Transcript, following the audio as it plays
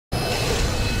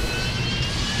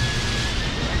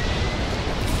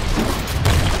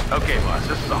Okay, boss,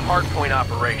 this is a hardpoint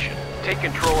operation. Take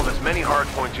control of as many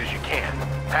hardpoints as you can.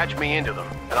 Patch me into them,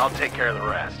 and I'll take care of the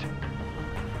rest.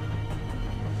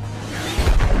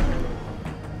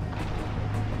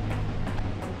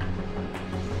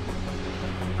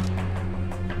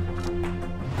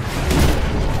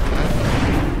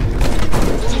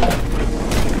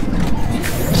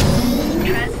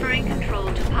 Transferring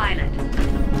control to pilot.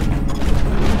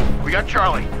 We got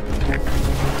Charlie.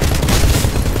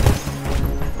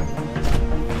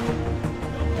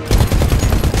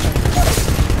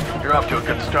 You're off to a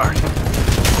good start.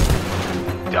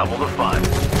 Double the fun.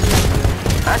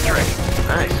 That's right.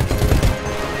 Nice.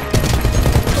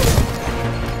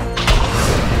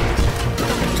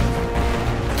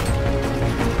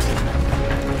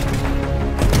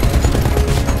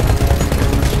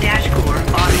 Dash core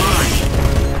online.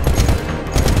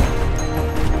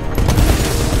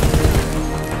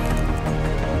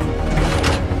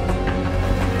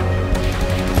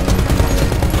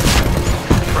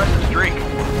 Press the streak.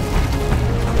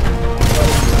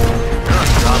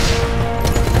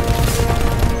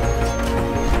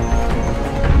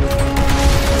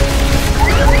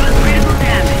 Critical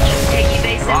damage. Take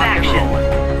evasive action.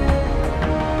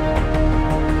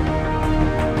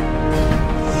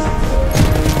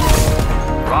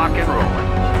 Rock and rolling.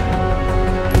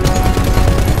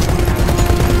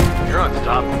 You're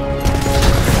unstoppable.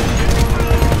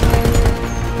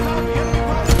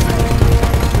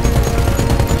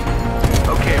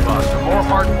 Okay, boss. The more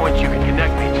hard points you can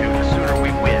connect me to, the sooner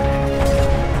we win.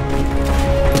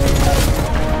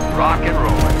 Rock and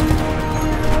rolling.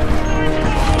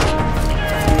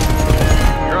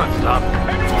 You're unstoppable.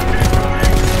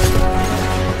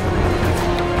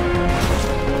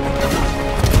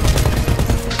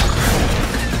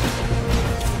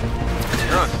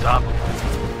 You're unstoppable.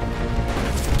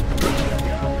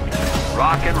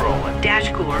 Rock and rolling.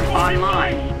 Dash core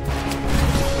online.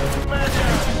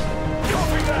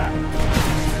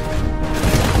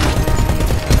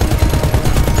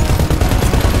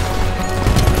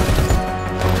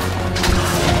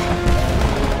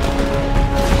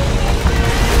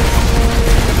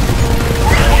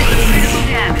 Critical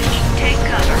damage. Take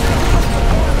cover.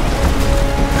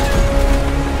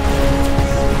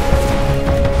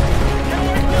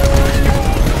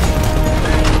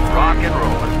 Rock and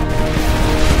rolling.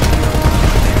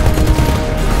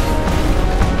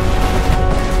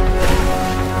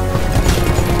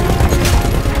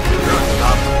 You're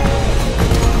unstoppable.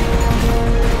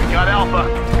 We got Alpha.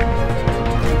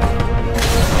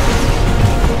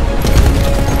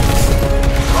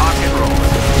 Rock and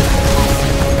rolling.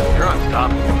 You're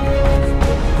unstoppable.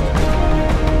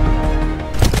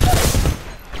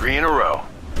 3 in a row.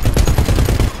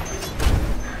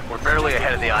 We're barely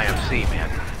ahead of the IMC, man.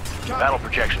 Battle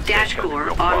projection Dash gonna be core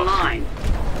real close. online.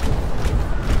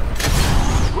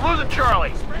 We're losing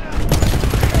Charlie.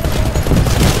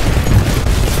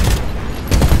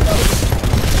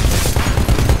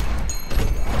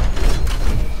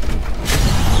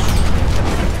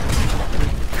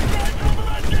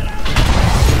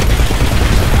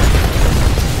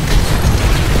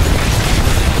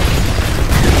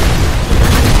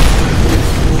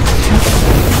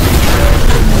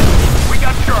 We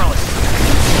got Charlie.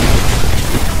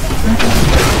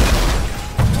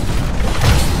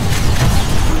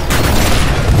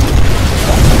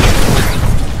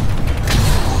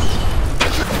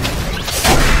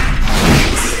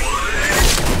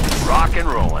 Rock and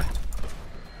rolling.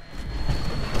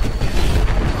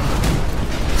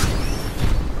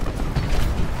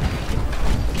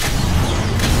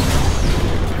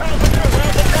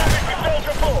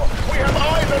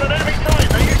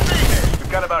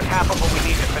 We've got about half of what we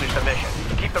need to finish the mission.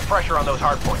 Keep the pressure on those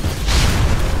hard points.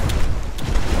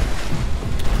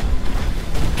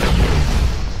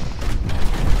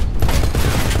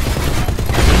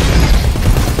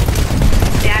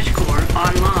 Dash core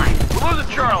online. We're losing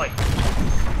Charlie.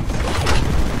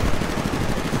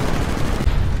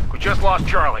 We just lost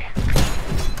Charlie.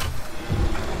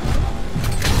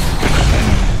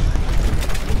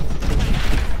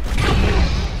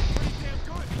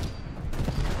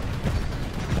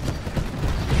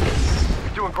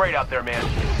 You're doing great out there, man.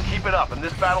 Keep it up, and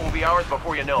this battle will be ours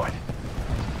before you know it.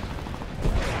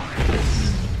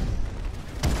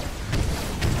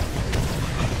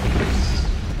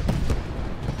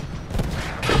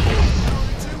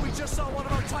 We just saw one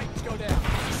of our Titans go down.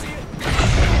 You see it?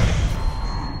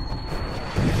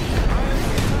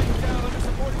 Titan down under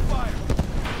supporting fire.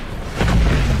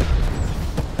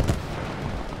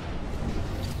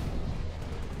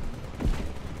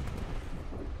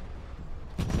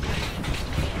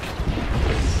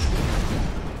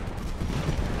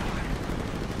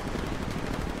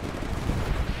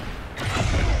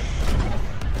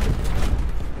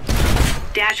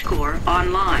 Dash core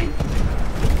online.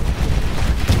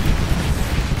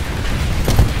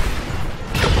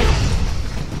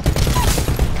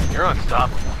 You're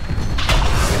unstoppable.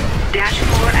 Dash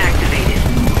core activated.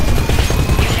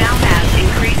 You now have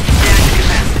increased dash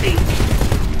capacity.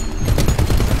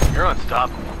 You're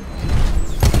unstoppable.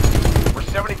 We're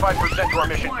 75% to our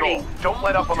mission Warning. goal. Don't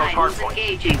let up on those hard Titans points.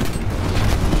 engaging.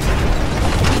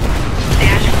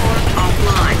 Dash core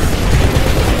offline.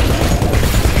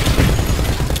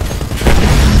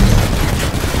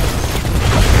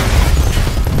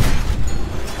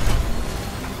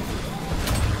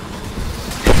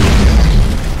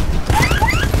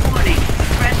 Warning.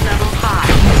 Threat level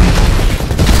high.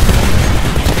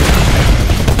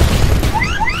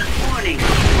 Warning.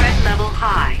 Threat level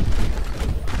high.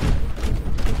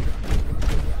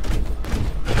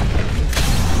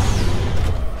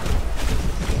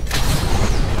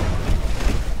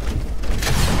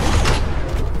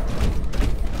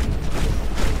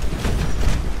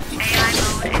 AI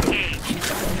mode engaged.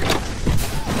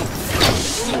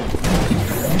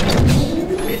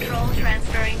 Control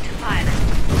transferring to pilot.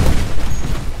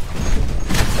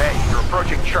 Hey, you're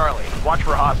approaching Charlie. Watch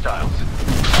for hostiles.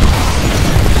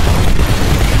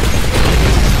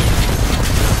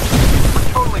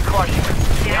 We're totally crushing it.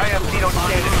 The IMC don't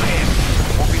stand a chance.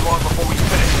 Won't be long before we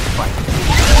finish this fight.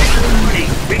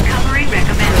 Warning. Recovery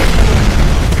recommended.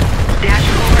 Dash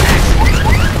core active.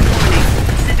 Warning.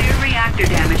 Severe reactor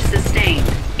damage sustained.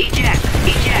 Eject.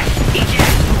 Eject.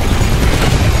 Eject.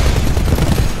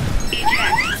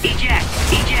 Eject. Eject.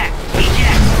 Eject.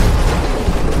 Eject.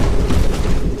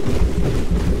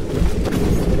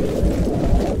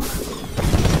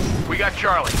 We got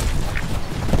Charlie.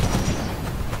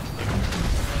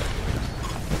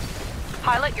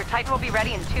 Pilot, your Titan will be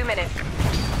ready in 2 minutes.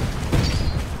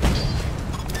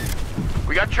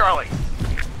 We got Charlie.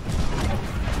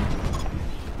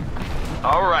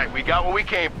 All right, we got what we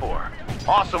came for.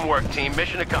 Awesome work, team.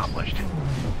 Mission accomplished.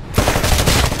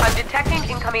 I'm detecting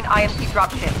incoming IMC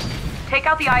dropship. Take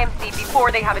out the IMC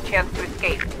before they have a chance to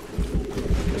escape.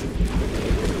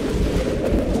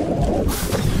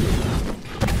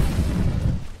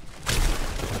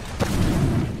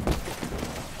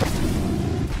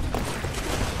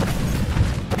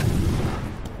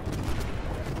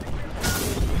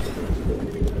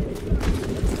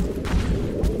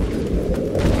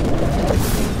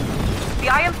 The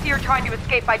IMC are trying to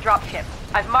escape by dropship.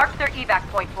 I've marked their evac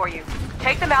point for you.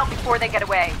 Take them out before they get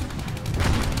away.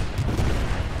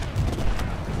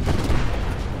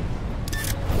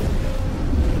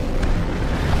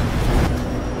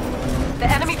 The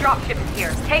enemy dropship is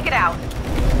here. Take it out.